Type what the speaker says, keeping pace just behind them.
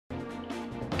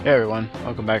Hey everyone,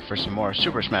 welcome back for some more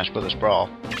Super Smash Bros.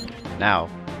 Brawl. Now,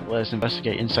 let us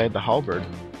investigate inside the halberd.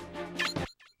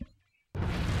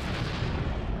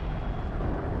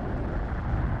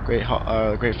 Great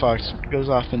Fox goes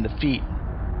off in defeat,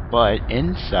 but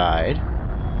inside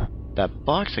that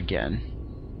box again.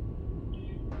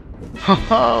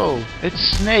 Ho! It's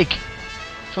Snake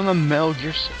from the Metal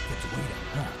Gear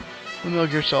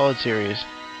Solid series.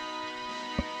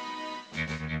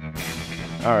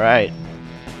 All right.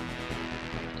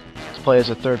 Play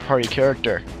as a third-party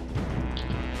character.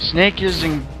 Snake is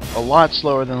a lot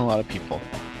slower than a lot of people,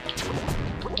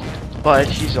 but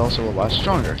he's also a lot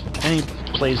stronger, and he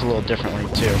plays a little differently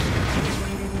too.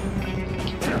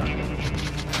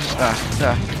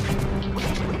 There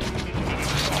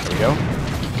we go.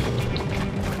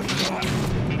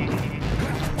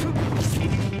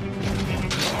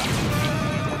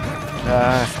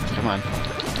 Come on.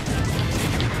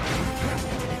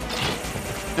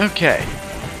 Okay.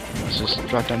 Let's just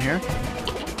drop down here.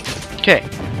 Okay.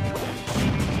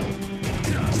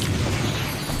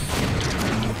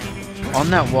 On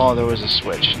that wall there was a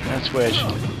switch. That switch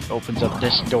opens up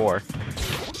this door.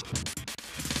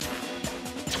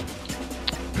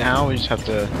 Now we just have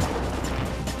to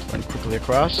run quickly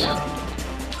across.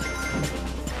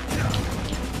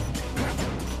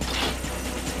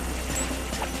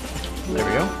 There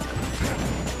we go.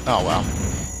 Oh wow.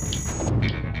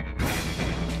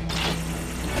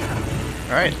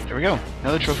 Alright, there we go.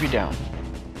 Another trophy down.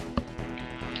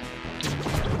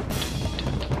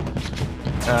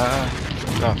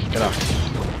 Get off.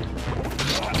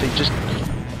 So just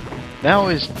now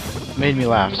is made me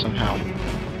laugh somehow.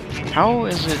 How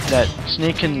is it that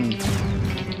Snake can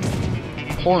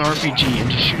pull an RPG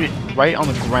and just shoot it right on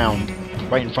the ground,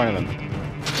 right in front of him?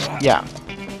 Yeah.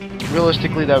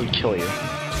 Realistically, that would kill you.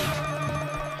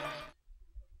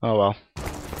 Oh well.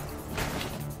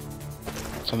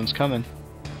 Someone's coming.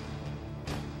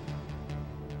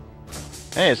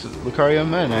 Hey, it's Lucario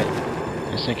Meta Knight.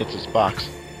 I think it's his box.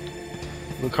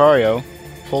 Lucario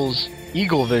pulls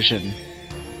Eagle Vision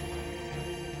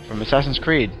from Assassin's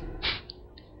Creed.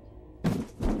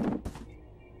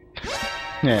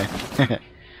 Yeah.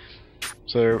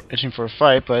 So they're itching for a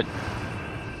fight, but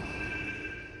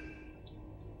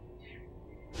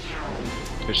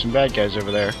there's some bad guys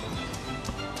over there.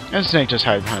 And Snake just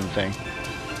hides behind the thing.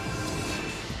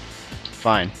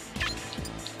 Fine.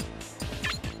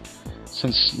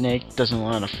 Since Snake doesn't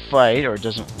want to fight, or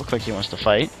doesn't look like he wants to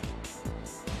fight,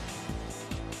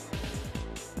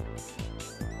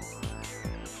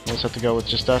 we'll just have to go with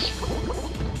just us.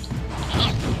 Just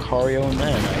Lucario and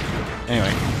Meta Knight.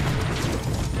 Anyway.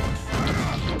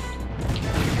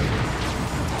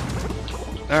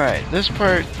 Alright, this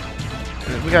part,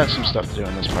 we got some stuff to do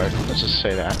in this part. Let's just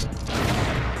say that.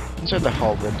 Inside the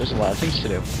halberd, there's a lot of things to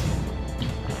do.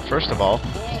 First of all,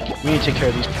 we need to take care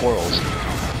of these portals.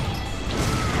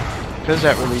 Because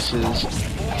that releases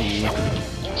the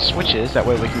switches, that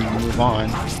way we can move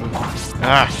on.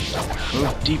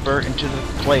 Move deeper into the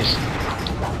place.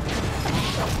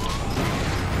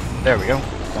 There we go.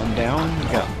 One down. We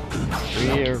got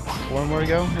 3 or 4 more to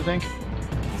go, I think.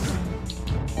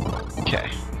 Okay.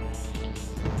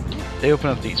 They open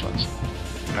up these ones.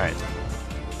 Alright.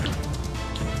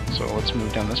 So let's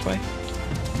move down this way.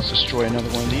 Let's destroy another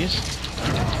one of these.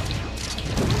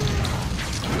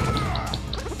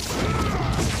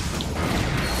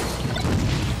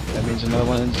 That means another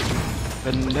one's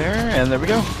been there, and there we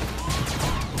go.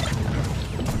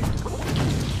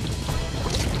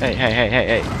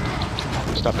 Hey.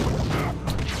 Stop it.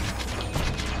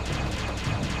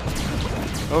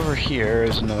 Over here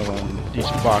is another one of these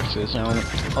boxes. Now,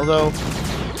 although,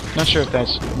 not sure if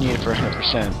that's needed for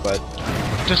 100%, but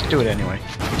just do it anyway.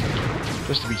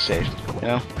 Just to be safe, you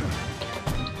know?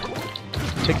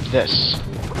 Take this.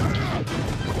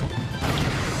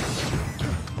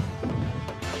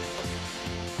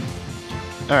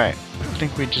 Alright, I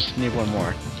think we just need one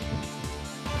more.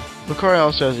 Lucario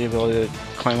also has the ability to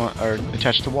climb on, or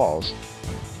attach to walls.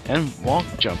 And wall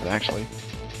jump, actually.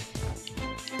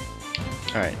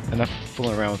 Alright, enough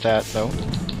fooling around with that, though.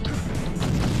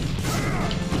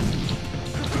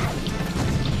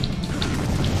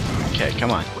 Okay,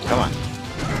 come on.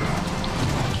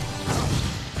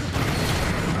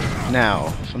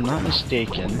 Now, if I'm not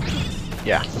mistaken...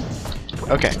 Yeah.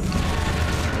 Okay.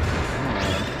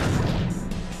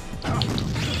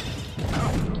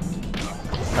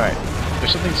 Alright.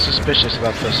 There's something suspicious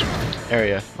about this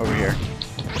area over here.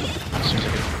 As soon as I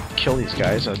can kill these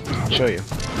guys, I'll show you.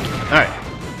 Alright.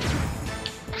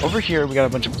 Over here, we got a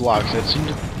bunch of blocks that seem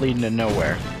to lead into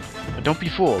nowhere. But don't be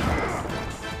fooled.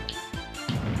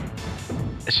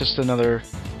 It's just another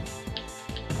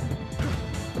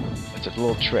the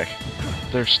little trick.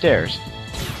 They're stairs.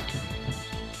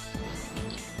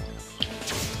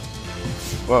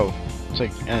 Whoa, it's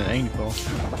like at an angle.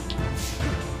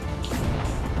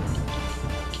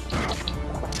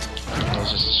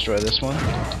 Let's just destroy this one.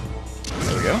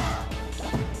 There we go.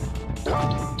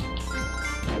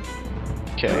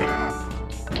 Okay.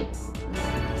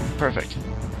 Perfect.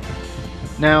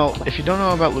 Now, if you don't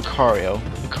know about Lucario,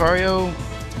 Lucario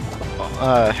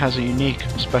has a unique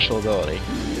special ability.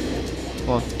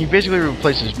 Well, he basically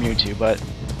replaces Mewtwo, but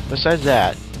besides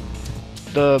that,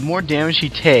 the more damage he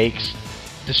takes,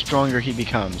 the stronger he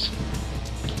becomes.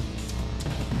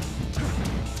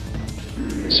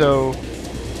 So,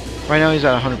 right now he's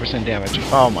at 100% damage.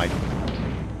 Oh my.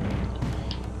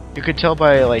 You could tell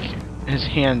by, like, his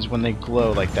hands when they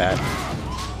glow like that.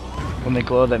 When they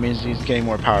glow, that means he's getting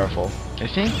more powerful. I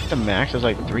think the max is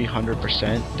like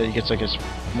 300% that he gets like his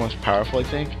most powerful, I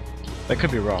think. That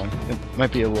could be wrong. It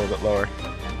might be a little bit lower.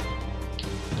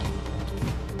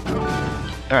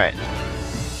 Alright.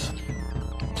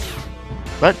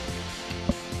 But,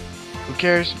 who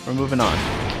cares? We're moving on.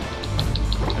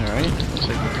 Alright, looks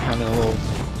like we're having a little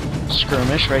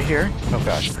skirmish right here. Oh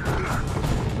gosh.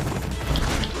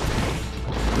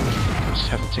 Just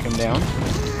have to take him down.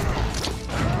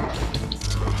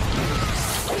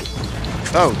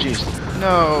 Oh, jeez.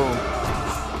 No!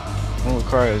 Oh,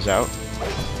 Lucario's out.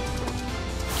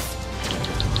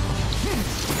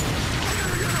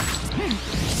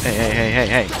 Hey, hey, hey, hey,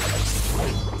 hey!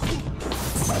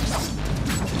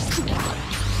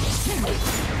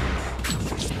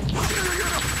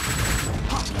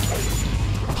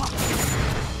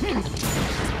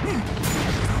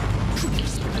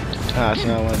 Ah, it's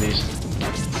not one of these.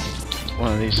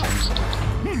 One of these things.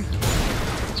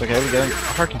 It's okay, we got a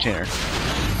heart container.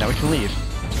 Now we can leave.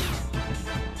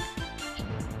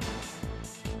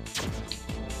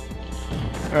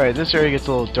 Alright, this area gets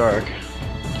a little dark,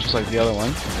 just like the other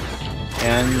one.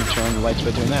 And you turn on the lights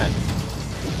by doing that.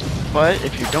 But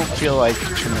if you don't feel like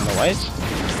turning on the lights,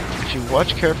 if you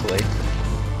watch carefully,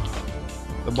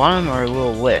 the bottom are a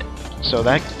little lit. So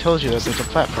that tells you that there's a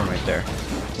platform right there,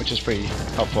 which is pretty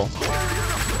helpful.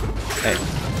 Hey.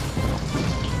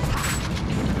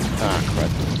 Ah,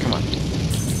 crud. Come on.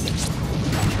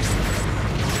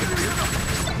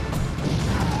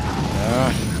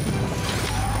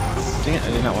 Dang it,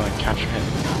 I did not want to capture him.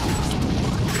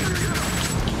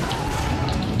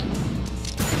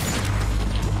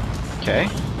 Okay.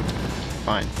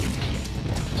 Fine.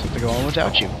 Just have to go on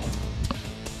without you.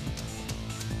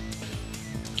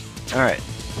 Alright.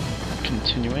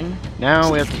 Continuing.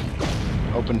 Now we have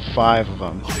to open 5 of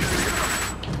them.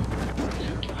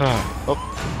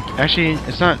 Oh. Actually,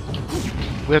 it's not...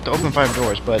 We have to open 5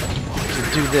 doors, but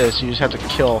to do this, you just have to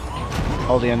kill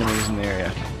all the enemies in the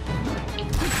area.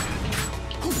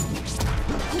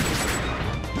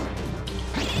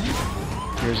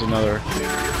 Here's another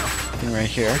thing right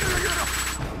here.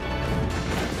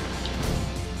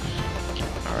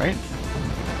 Alright.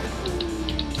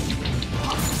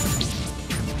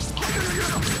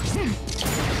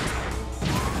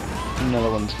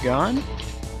 Another one's gone.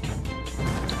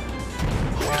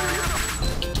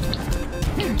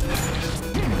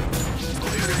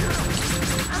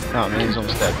 Oh man, he's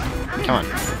almost dead. Come on.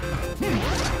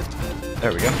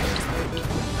 There we go.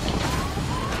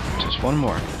 Just one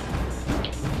more.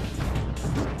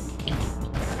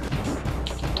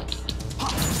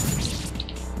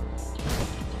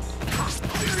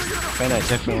 I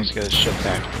definitely wants to get his ship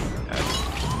back at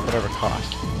whatever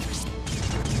cost.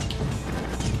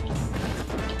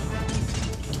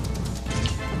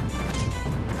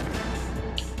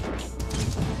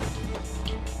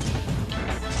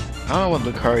 I don't know what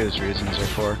Lucario's reasons are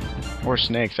for. Or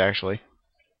Snake's, actually.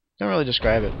 Don't really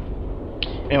describe it.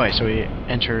 Anyway, so we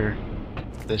enter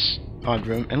this odd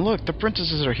room, and look, the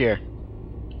princesses are here!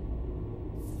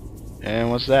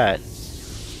 And what's that?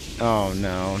 Oh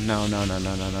no, no, no, no,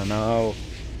 no, no, no, no.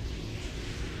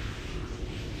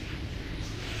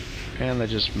 And that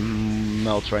just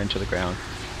melts right into the ground.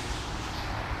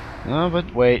 No,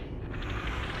 but wait.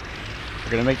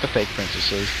 We're gonna make the fake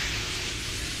princesses.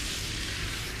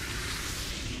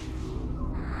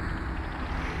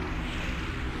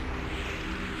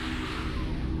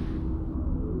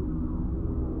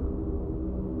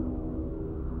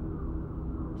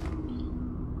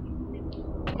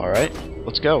 Alright,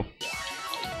 let's go.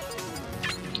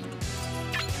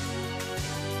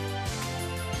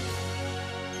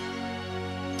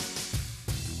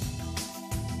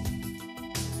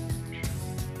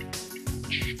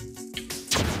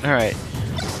 Alright.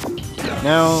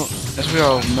 Now, as we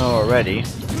all know already,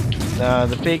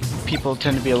 the fake people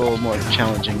tend to be a little more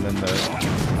challenging than the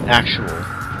actual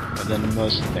than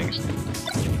most things.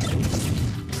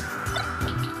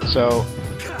 So,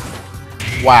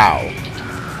 wow.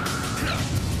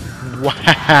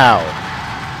 Wow.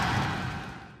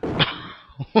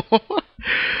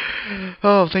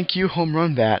 Oh, thank you, Home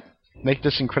Run Bat. Make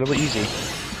this incredibly easy.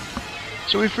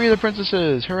 So we free the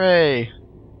princesses! Hooray!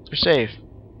 They're safe.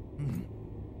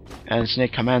 And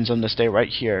Snake commands them to stay right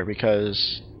here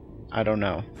because I don't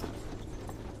know.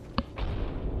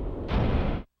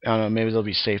 I don't know, maybe they'll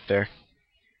be safe there.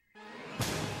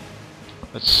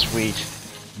 That's sweet.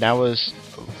 That was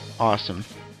awesome.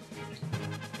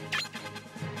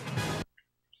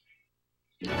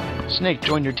 Snake,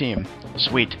 join your team.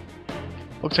 Sweet.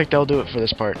 Looks like that'll do it for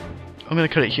this part. I'm gonna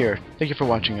cut it here. Thank you for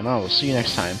watching, and I will see you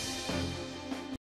next time.